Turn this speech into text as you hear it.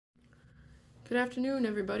Good afternoon,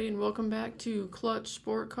 everybody, and welcome back to Clutch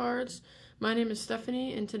Sport Cards. My name is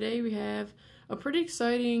Stephanie, and today we have a pretty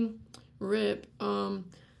exciting rip. I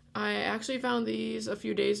actually found these a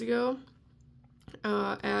few days ago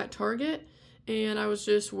at Target, and I was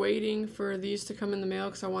just waiting for these to come in the mail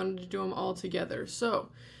because I wanted to do them all together. So,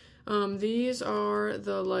 these are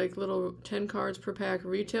the little 10 cards per pack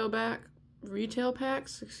retail packs, and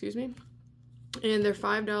they're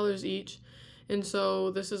 $5 each. And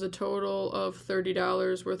so this is a total of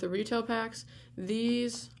 $30 worth of retail packs.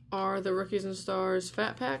 These are the Rookies and Stars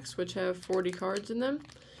Fat Packs, which have 40 cards in them.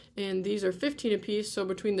 And these are 15 apiece, so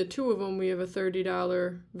between the two of them we have a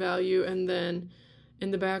 $30 value. And then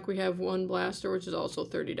in the back we have one blaster, which is also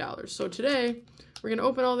 $30. So today we're going to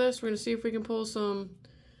open all this. We're going to see if we can pull some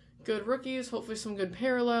good rookies, hopefully some good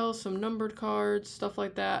parallels, some numbered cards, stuff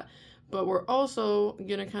like that. But we're also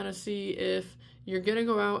going to kind of see if you're going to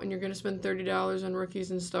go out and you're going to spend $30 on Rookies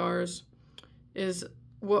and Stars, is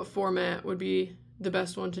what format would be the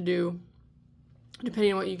best one to do,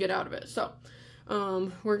 depending on what you get out of it. So,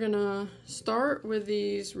 we're going to start with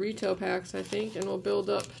these retail packs, I think, and we'll build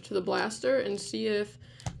up to the blaster and see if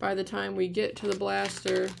by the time we get to the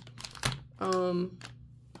blaster,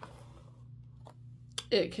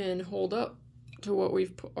 it can hold up to what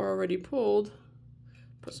we've already pulled.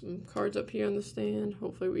 Put some cards up here on the stand.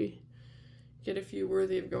 Hopefully we get a few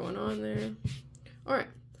worthy of going on there. Alright,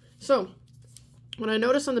 so what I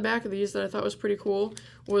noticed on the back of these that I thought was pretty cool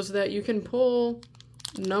was that you can pull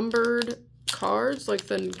numbered cards, like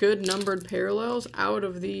the good numbered parallels, out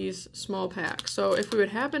of these small packs. So if we would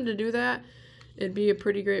happen to do that, it'd be a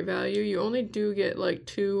pretty great value. You only do get like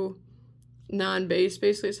 2 non-base,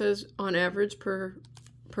 basically it says, on average per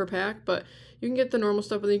pack, but you can get the normal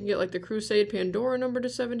stuff, but then you can get like the Crusade Pandora numbered to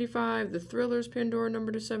 75, the Thrillers Pandora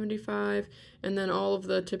numbered to 75, and then all of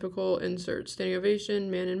the typical inserts: Standing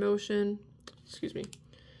Ovation, Man in Motion,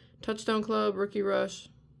 Touchdown Club, Rookie Rush,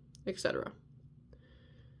 etc.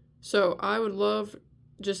 So I would love,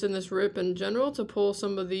 just in this rip in general, to pull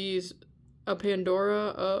some of these, a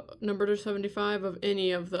Pandora numbered to 75 of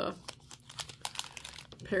any of the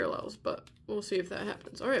parallels, but we'll see if that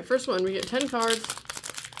happens. Alright, first one, we get 10 cards.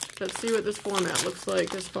 Let's see what this format looks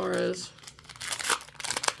like as far as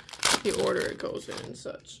the order it goes in and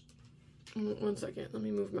such. One second, let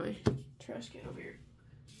me move my trash can over here.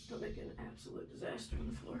 Don't make an absolute disaster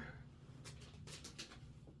on the floor.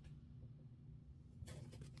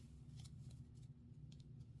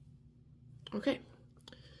 Okay.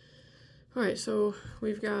 Alright, so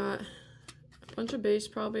we've got a bunch of base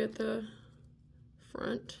probably at the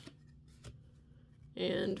front.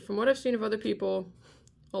 And from what I've seen of other people,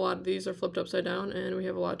 a lot of these are flipped upside down, and we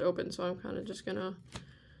have a lot to open, so I'm kind of just gonna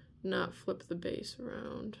not flip the base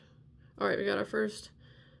around. Alright, we got our first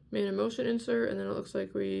Man in Motion insert, and then it looks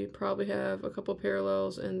like we probably have a couple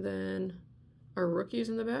parallels, and then our rookies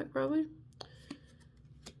in the back, probably.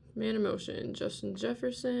 Man in Motion, Justin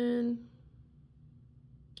Jefferson.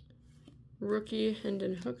 Rookie,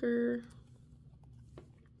 Hendon Hooker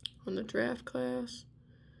on the draft class.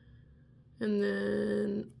 And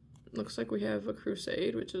then looks like we have a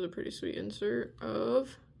Crusade, which is a pretty sweet insert,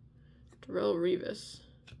 of Darrelle Revis.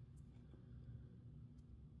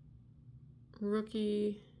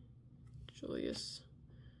 Rookie, Julius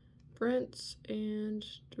Brents, and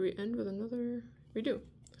do we end with another? We do.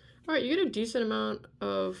 Alright, you get a decent amount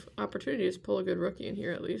of opportunities to pull a good rookie in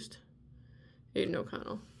here at least. Aiden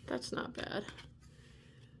O'Connell. That's not bad.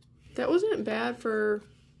 That wasn't bad for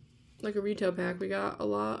like a retail pack. We got a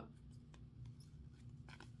lot.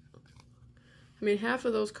 I mean, half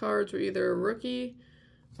of those cards were either a rookie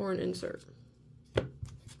or an insert. Let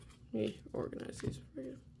me organize these for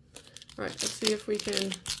you. Alright, let's see if we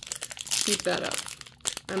can keep that up.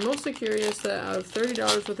 I'm mostly curious that out of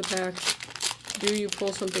 $30 worth of packs, do you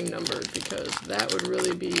pull something numbered? Because that would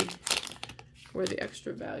really be where the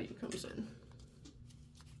extra value comes in.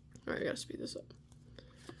 Alright, I gotta speed this up.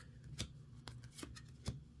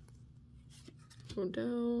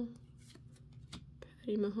 Odell,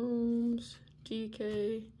 Patty Mahomes,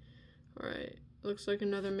 DK. Alright, looks like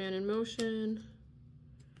another Man in Motion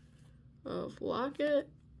of Lockett.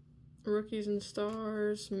 Rookies and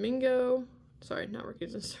Stars, Mingo. Sorry, not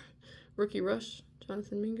Rookies and Stars. Rookie Rush,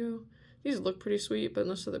 Jonathan Mingo. These look pretty sweet, but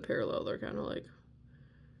unless they're the parallel, they're kind of like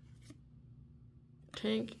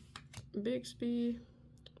Tank Bigsby.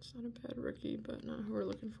 It's not a bad rookie, but not who we're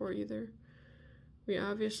looking for either. We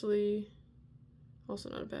obviously, also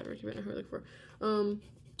not a bad rookie, but not who we're looking for.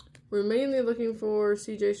 We're mainly looking for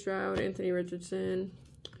CJ Stroud, Anthony Richardson.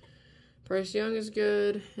 Bryce Young is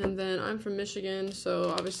good. And then I'm from Michigan,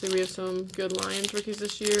 so obviously we have some good Lions rookies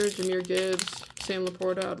this year. Jahmyr Gibbs, Sam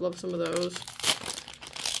Laporta, I'd love some of those.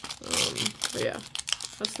 But yeah,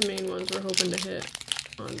 that's the main ones we're hoping to hit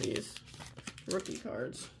on these rookie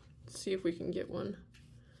cards. Let's see if we can get one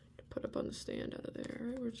to put up on the stand out of there. All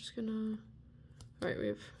right, we're just gonna, all right, we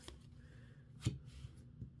have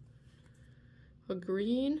a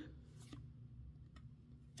green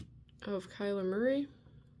of Kyler Murray,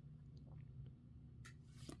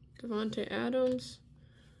 Davante Adams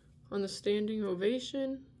on the standing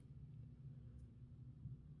ovation,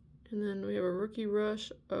 and then we have a rookie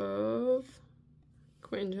rush of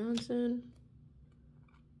Quentin Johnson,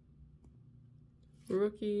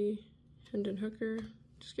 rookie Hendon Hooker,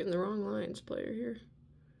 just getting the wrong Lions player here,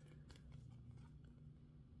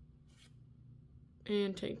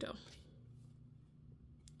 and Tank Dell,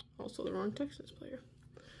 also the wrong Texans player.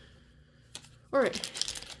 All right,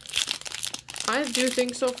 I do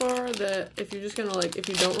think so far that if you're just gonna like, if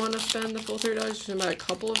you don't want to spend the full $30, you're just gonna buy a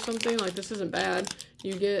couple of something, like this isn't bad.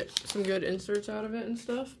 You get some good inserts out of it and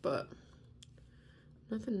stuff, but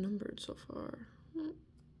nothing numbered so far.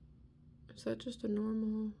 Is that just a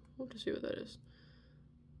normal? We'll have to see what that is.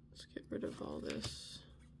 Let's get rid of all this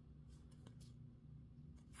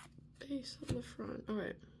base on the front. All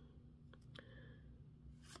right,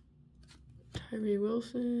 Tyree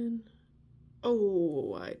Wilson.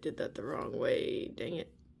 Oh, I did that the wrong way. Dang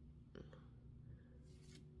it.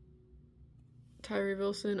 Tyree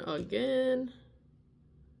Wilson again.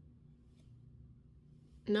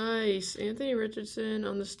 Nice. Anthony Richardson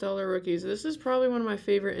on the Stellar Rookies. This is probably one of my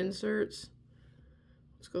favorite inserts.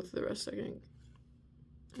 Let's go through the rest again.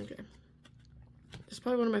 Okay. This is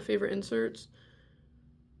probably one of my favorite inserts.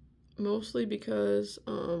 Mostly because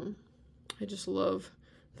I just love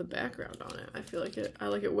the background on it. I feel like I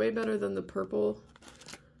like it way better than the purple,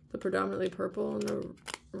 the predominantly purple on the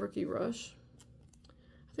rookie rush.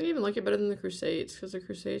 I think I even like it better than the Crusades, because the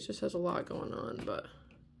Crusades just has a lot going on, but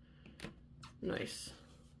nice.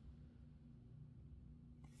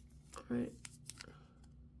 All right.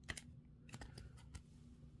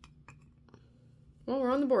 Well, we're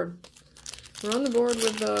on the board. We're on the board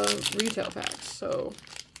with the retail packs, so.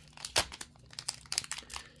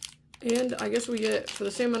 And I guess we get, for the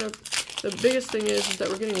same amount of, the biggest thing is that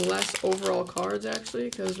we're getting less overall cards, actually,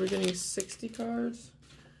 because we're getting 60 cards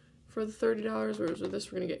for the $30, whereas with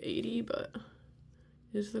this we're going to get 80, but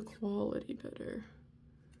is the quality better?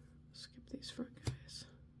 Skip these front guys.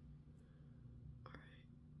 All right.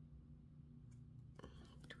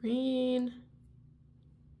 Green.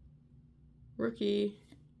 Rookie.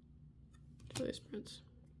 Julius Prince.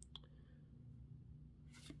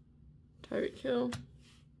 Tyreek Hill.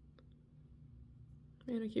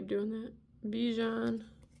 Man, I keep doing that. Bijan.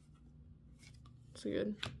 It's a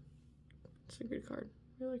good card.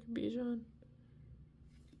 I like Bijan.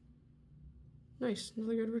 Nice,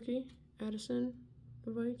 another good rookie. Addison,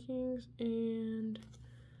 the Vikings, and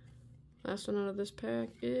last one out of this pack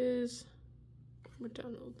is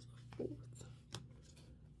McDonald's, the 4th.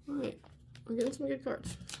 All right, we're getting some good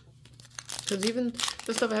cards. Because even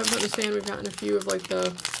the stuff I haven't put in the stand, we've gotten a few of like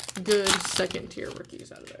the good second tier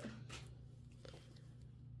rookies out of there.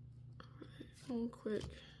 Real quick.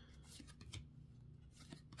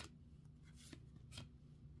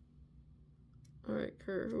 All right,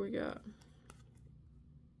 Kurt, who we got?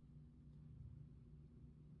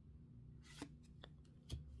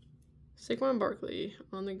 Saquon Barkley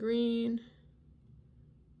on the green.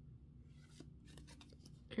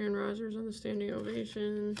 Aaron Rodgers on the standing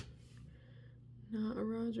ovation. Not a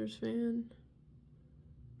Rodgers fan.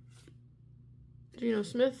 Geno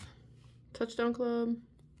Smith, touchdown club.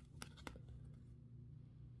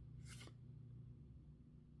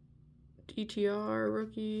 DTR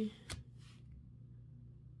rookie.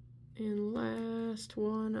 And last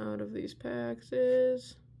one out of these packs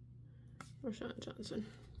is Rashawn Johnson.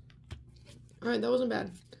 Alright, that wasn't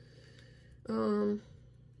bad.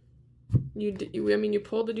 You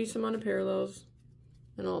pulled a decent amount of parallels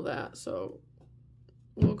and all that, so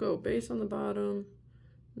we'll go base on the bottom,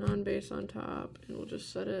 non-base on top, and we'll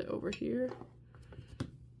just set it over here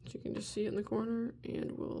so you can just see it in the corner,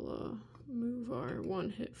 and we'll move our one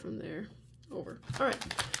hit from there over. Alright,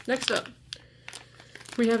 next up,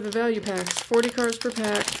 we have the value packs, 40 cards per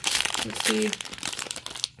pack. Let's see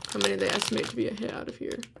how many they estimate to be a hit out of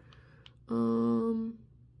here.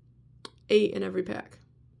 8 in every pack.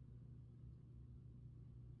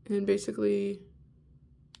 And basically,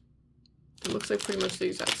 it looks like pretty much the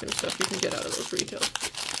exact same stuff you can get out of those retail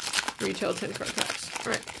 10 card packs.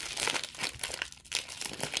 All right.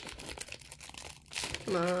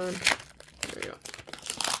 Come on. There we go.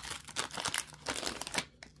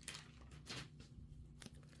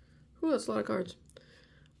 Ooh, that's a lot of cards.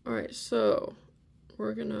 All right, so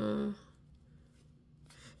we're gonna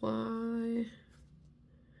apply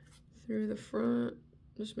through the front.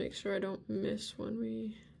 Just make sure I don't miss when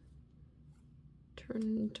we turn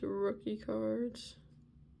into rookie cards.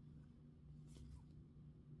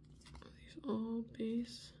 These all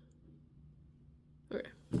base. Okay,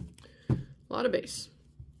 a lot of base.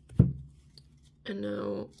 And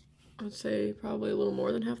now I would say probably a little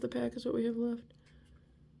more than half the pack is what we have left.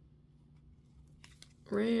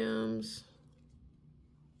 Rams.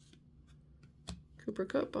 Cooper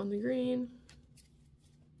Kupp on the green.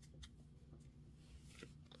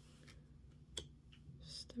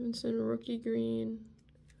 Stevenson rookie green.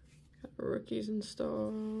 Got rookies and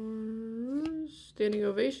stars. Standing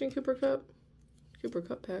ovation Cooper Kupp. Cooper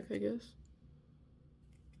Kupp pack, I guess.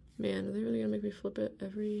 Man, are they really gonna make me flip it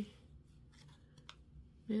every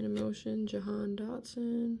man in motion? Jahan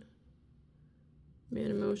Dotson.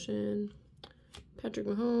 Man in motion. Patrick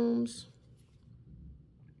Mahomes.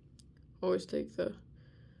 Always take the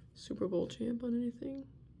Super Bowl champ on anything.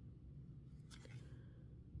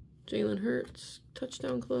 Jalen Hurts,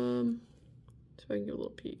 touchdown club. See if I can get a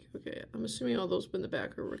little peek. Okay, I'm assuming all those in the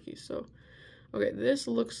back are rookies. So, okay, this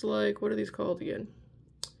looks like, what are these called again?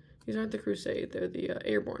 These aren't the Crusade, they're the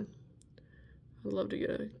Airborne. I'd love to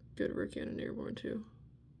get a good rookie on an Airborne too.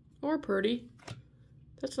 Or Purdy.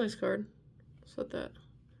 That's a nice card. Set that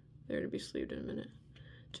there to be sleeved in a minute.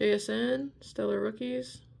 JSN, Stellar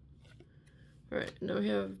Rookies. Alright, now we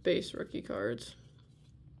have base rookie cards.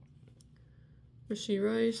 Rashee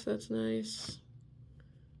Rice, that's nice.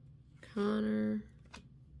 Connor.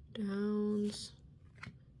 Downs.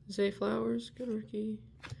 Zay Flowers, good rookie.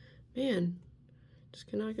 Man, just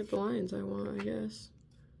cannot get the Lions I want, I guess.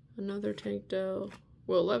 Another Tank Dell.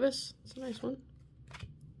 Will Levis, that's a nice one.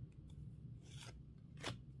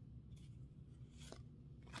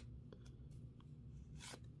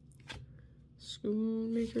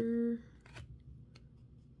 Schoonmaker.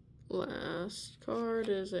 Last card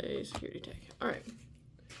is a security tag. Alright.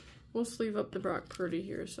 We'll sleeve up the Brock Purdy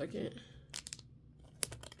here a second.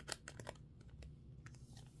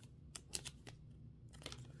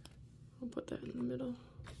 I'll put that in the middle.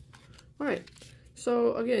 Alright.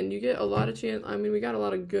 So, again, you get a lot of chance. I mean, we got a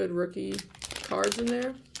lot of good rookie cards in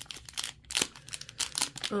there.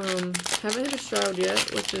 Haven't hit a Stroud yet,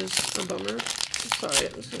 which is a bummer. Sorry,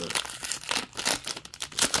 I'm just gonna...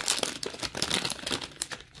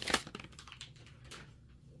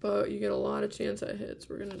 But you get a lot of chance at hits.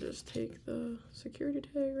 We're gonna just take the security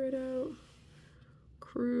tag right out.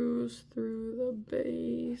 Cruise through the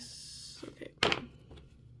base. Okay.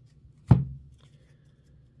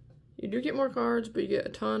 You do get more cards, but you get a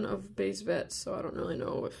ton of base vets, so I don't really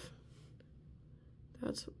know if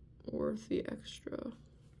that's worth the extra.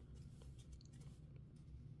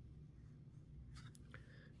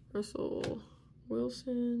 Russell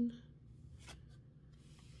Wilson.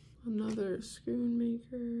 Another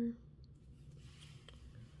Schoonmaker.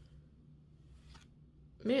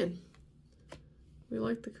 Man, we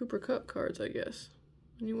like the Cooper Kupp cards, I guess.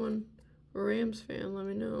 Anyone a Rams fan, let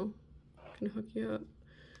me know. I can hook you up.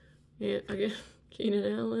 Yeah, again,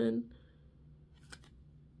 Keenan Allen.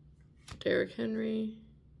 Derrick Henry.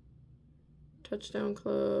 Touchdown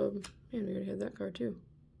Club. Man, we already had that card too.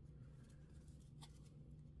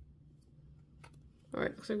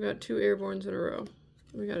 Alright, looks like we've got 2 Airbornes in a row.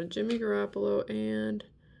 We got a Jimmy Garoppolo, and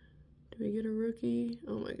do we get a rookie?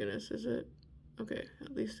 Oh my goodness, is it? Okay,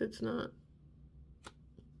 at least it's not.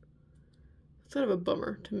 It's kind of a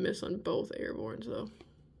bummer to miss on both Airbornes, though.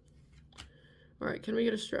 Alright, can we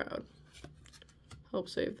get a Stroud? Help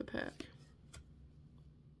save the pack.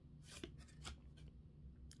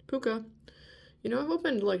 Puka. You know, I've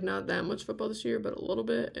opened, like, not that much football this year, but a little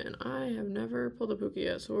bit, and I have never pulled a Puka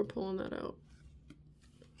yet, so we're pulling that out.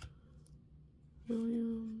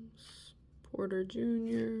 Williams, Porter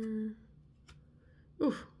Jr.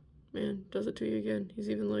 Oof, man, does it to you again. He's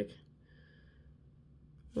even like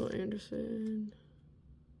Will Anderson,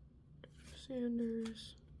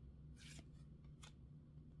 Sanders.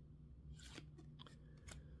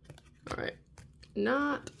 Alright,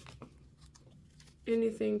 not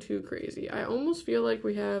anything too crazy. I almost feel like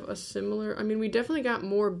we have a similar, I mean, we definitely got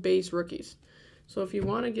more base rookies. So if you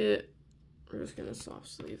want to get, we're just going to soft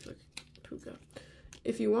sleeve the Puka.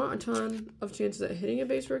 If you want a ton of chances at hitting a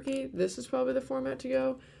base rookie, this is probably the format to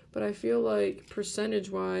go. But I feel like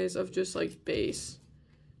percentage-wise of just like base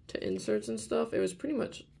to inserts and stuff, it was pretty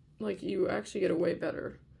much like you actually get a way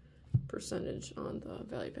better percentage on the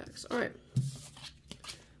value packs. All right.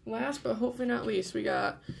 Last but hopefully not least, we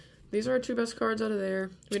got, these are our 2 best cards out of there.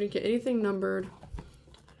 We didn't get anything numbered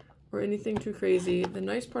or anything too crazy. The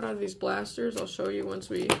nice part out of these blasters, I'll show you once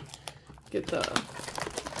we get the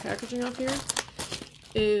packaging off here.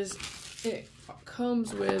 is it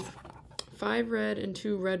comes with 5 red and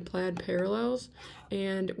 2 red plaid parallels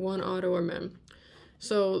and 1 auto or mem.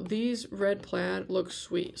 So these red plaid look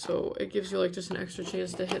sweet. So it gives you like just an extra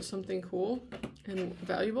chance to hit something cool and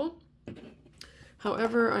valuable.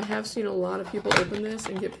 However, I have seen a lot of people open this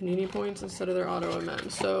and get Panini points instead of their auto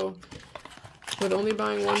MM. So with only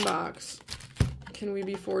buying 1 box, can we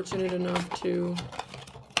be fortunate enough to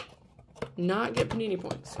not get Panini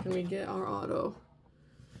points? Can we get our auto?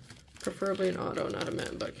 Preferably an auto, not a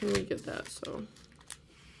mem, but can we get that? So,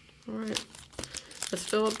 all right, let's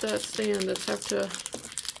fill up that stand. Let's have to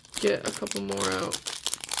get a couple more out.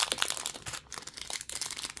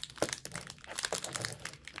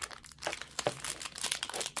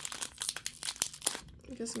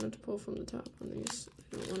 I guess I'm going to pull from the top on these.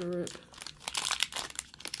 I don't want to rip.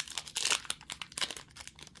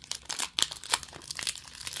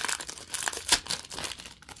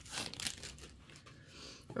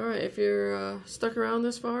 Alright, if you're stuck around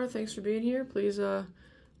this far, thanks for being here. Please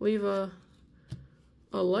leave a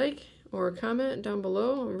like or a comment down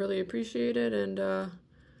below. I really appreciate it. And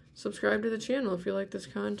subscribe to the channel if you like this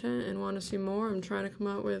content and want to see more. I'm trying to come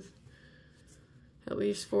out with at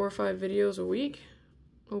least 4 or 5 videos a week.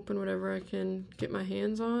 Open whatever I can get my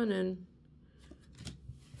hands on and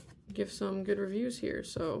give some good reviews here.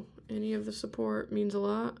 So any of the support means a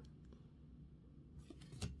lot.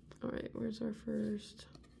 Alright, where's our first?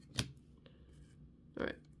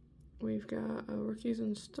 Alright, we've got Rookies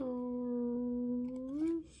and Stars.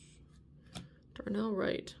 Darnell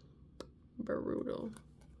Wright. Brutal.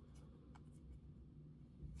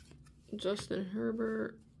 Justin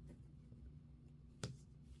Herbert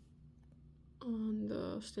on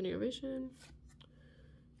the standing ovation.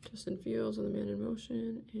 Justin Fields on the man in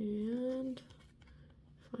motion. And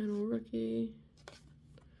final rookie,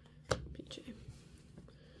 PJ.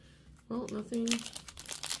 Well, nothing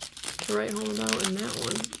to write home about in that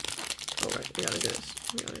one. Oh, right, we gotta do this.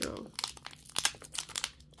 We gotta go.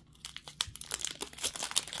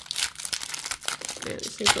 Man,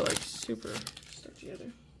 these things are like super stuck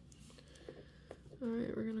together.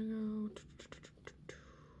 Alright, we're gonna go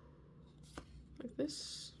like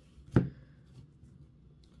this.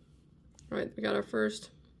 Alright, we got our first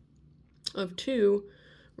of 2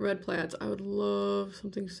 red plaids. I would love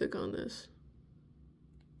something sick on this.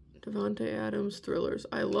 Devontae Adams Thrillers.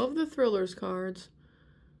 I love the Thrillers cards.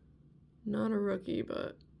 Not a rookie,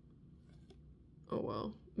 but oh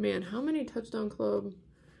well. Man, how many Touchdown Club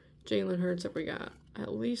Jalen Hurts have we got?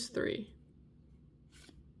 At least 3.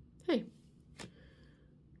 Hey.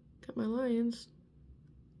 Got my Lions.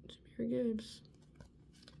 Jahmyr Gibbs.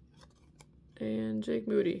 And Jake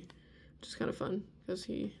Moody. Which is kind of fun because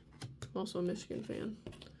I'm also a Michigan fan.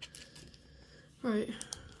 Alright.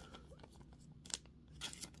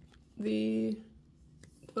 The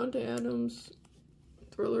Devontae Adams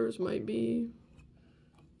Thrillers might be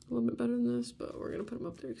a little bit better than this, but we're going to put him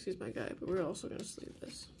up there because he's my guy, but we're also going to sleeve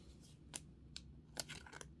this.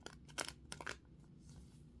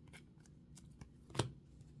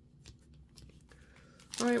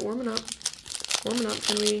 Alright, warming up. Warming up.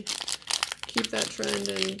 Can we keep that trend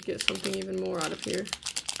and get something even more out of here?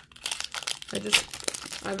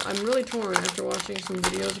 I'm really torn after watching some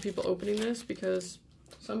videos of people opening this because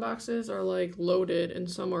some boxes are like loaded and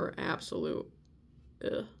some are absolute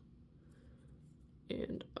ugh.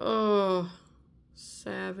 And oh,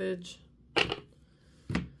 savage.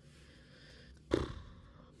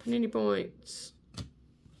 Panini points.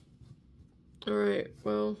 Alright,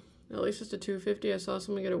 well, at least it's a 250. I saw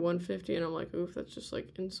someone get a 150 and I'm like, oof, that's just like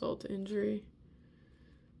insult to injury.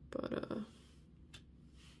 But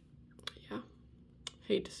yeah.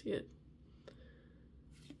 Hate to see it.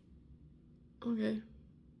 Okay.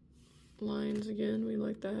 Lions again, we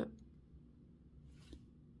like that.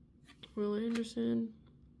 Will Anderson.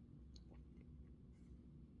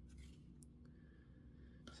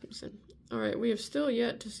 Simpson. Alright, we have still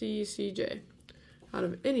yet to see CJ out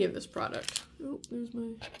of any of this product. Oh, there's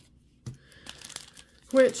my...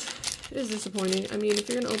 Which is disappointing. I mean, if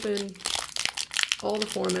you're going to open all the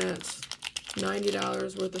formats,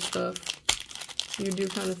 $90 worth of stuff, you do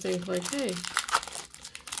kind of think like, hey,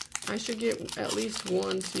 I should get at least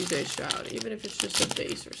one CJ Stroud, even if it's just a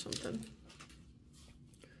base or something.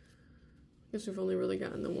 I guess we've only really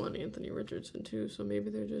gotten the one Anthony Richardson too, so maybe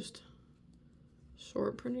they're just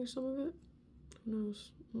short printing some of it. Who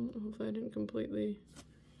knows? Hopefully I didn't completely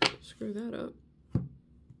screw that up.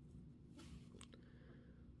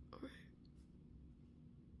 Alright.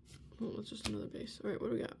 Oh, it's just another base. Alright, what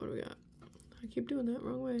do we got? What do we got? I keep doing that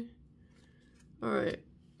wrong way. Alright.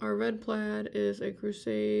 Our red plaid is a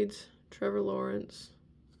Crusades, Trevor Lawrence.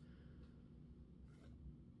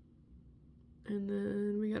 And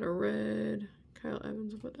then we got a red Kyle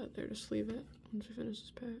Evans. I'll put that there to sleeve it once we finish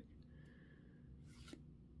this pack.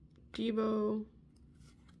 Debo.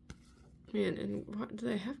 Man, and what, do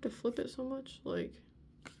they have to flip it so much? Like,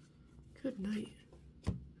 good night.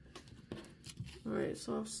 Alright,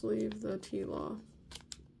 soft sleeve the T-Law.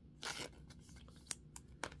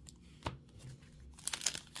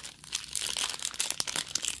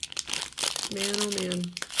 Man, oh man.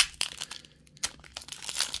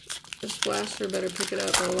 This blaster better pick it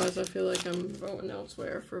up, otherwise I feel like I'm voting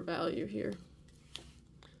elsewhere for value here.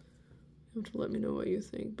 You have to let me know what you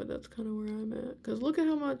think, but that's kind of where I'm at. Because look at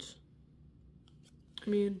how much, I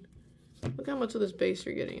mean, look how much of this base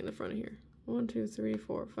you're getting in the front of here. 1, 2, 3,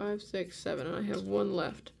 4, 5, 6, 7, and I have one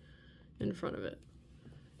left in front of it.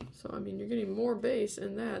 So, I mean, you're getting more base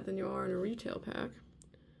in that than you are in a retail pack.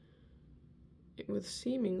 With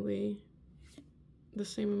seemingly the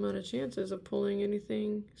same amount of chances of pulling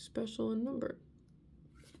anything special and numbered.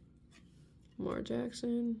 Lamar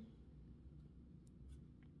Jackson.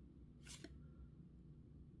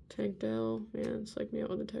 Tank Dell. Man, it's like me out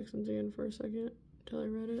with the Texans again for a second until I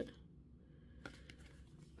read it.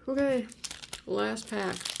 Okay, last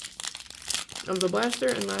pack of the blaster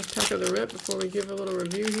and last pack of the rip before we give a little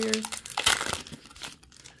review here.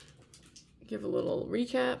 Give a little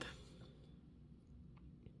recap.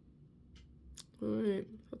 Alright,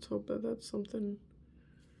 let's hope that that's something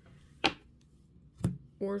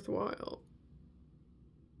worthwhile.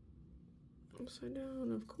 Upside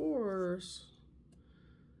down, of course.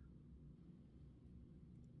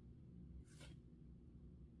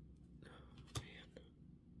 Oh, man.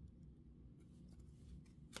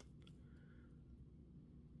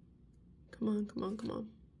 Come on, come on, come on.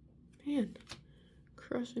 Man,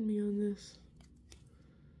 crushing me on this.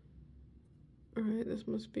 Alright, this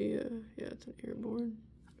must be a, yeah, it's an airborne.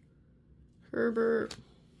 Herbert.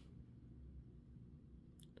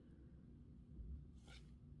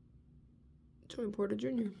 Joey Porter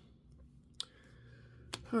Jr.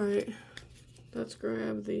 Alright, let's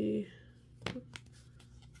grab the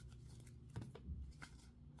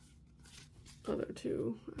other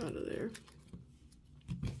two out of there.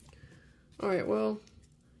 Alright, well,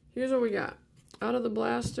 here's what we got. Out of the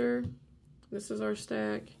blaster, this is our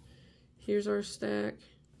stack. Here's our stack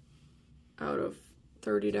out of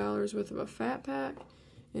 $30 worth of a fat pack.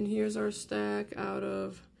 And here's our stack out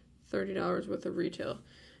of $30 worth of retail.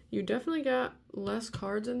 You definitely got less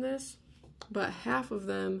cards in this, but half of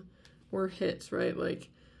them were hits, right? Like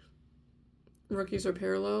rookies or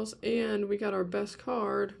parallels. And we got our best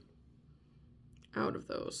card out of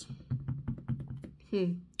those.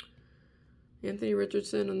 Anthony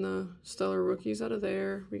Richardson and the stellar rookies out of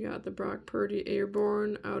there. We got the Brock Purdy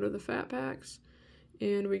airborne out of the fat packs.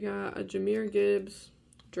 And we got a Jahmyr Gibbs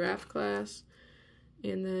draft class.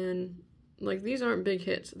 And then, like, these aren't big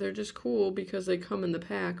hits. They're just cool because they come in the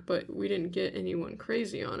pack, but we didn't get anyone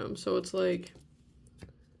crazy on them. So it's like,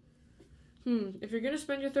 if you're going to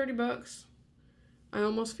spend your 30 bucks, I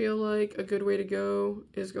almost feel like a good way to go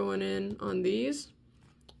is going in on these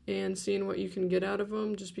and seeing what you can get out of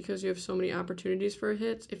them, just because you have so many opportunities for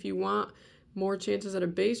hits. If you want more chances at a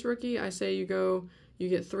base rookie, I say you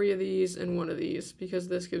get 3 of these and 1 of these, because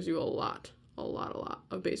this gives you a lot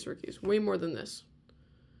of base rookies. Way more than this.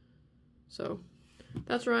 So,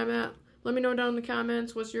 that's where I'm at. Let me know down in the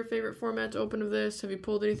comments, what's your favorite format to open of this? Have you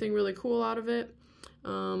pulled anything really cool out of it?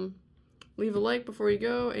 Leave a like before you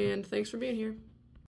go, and thanks for being here.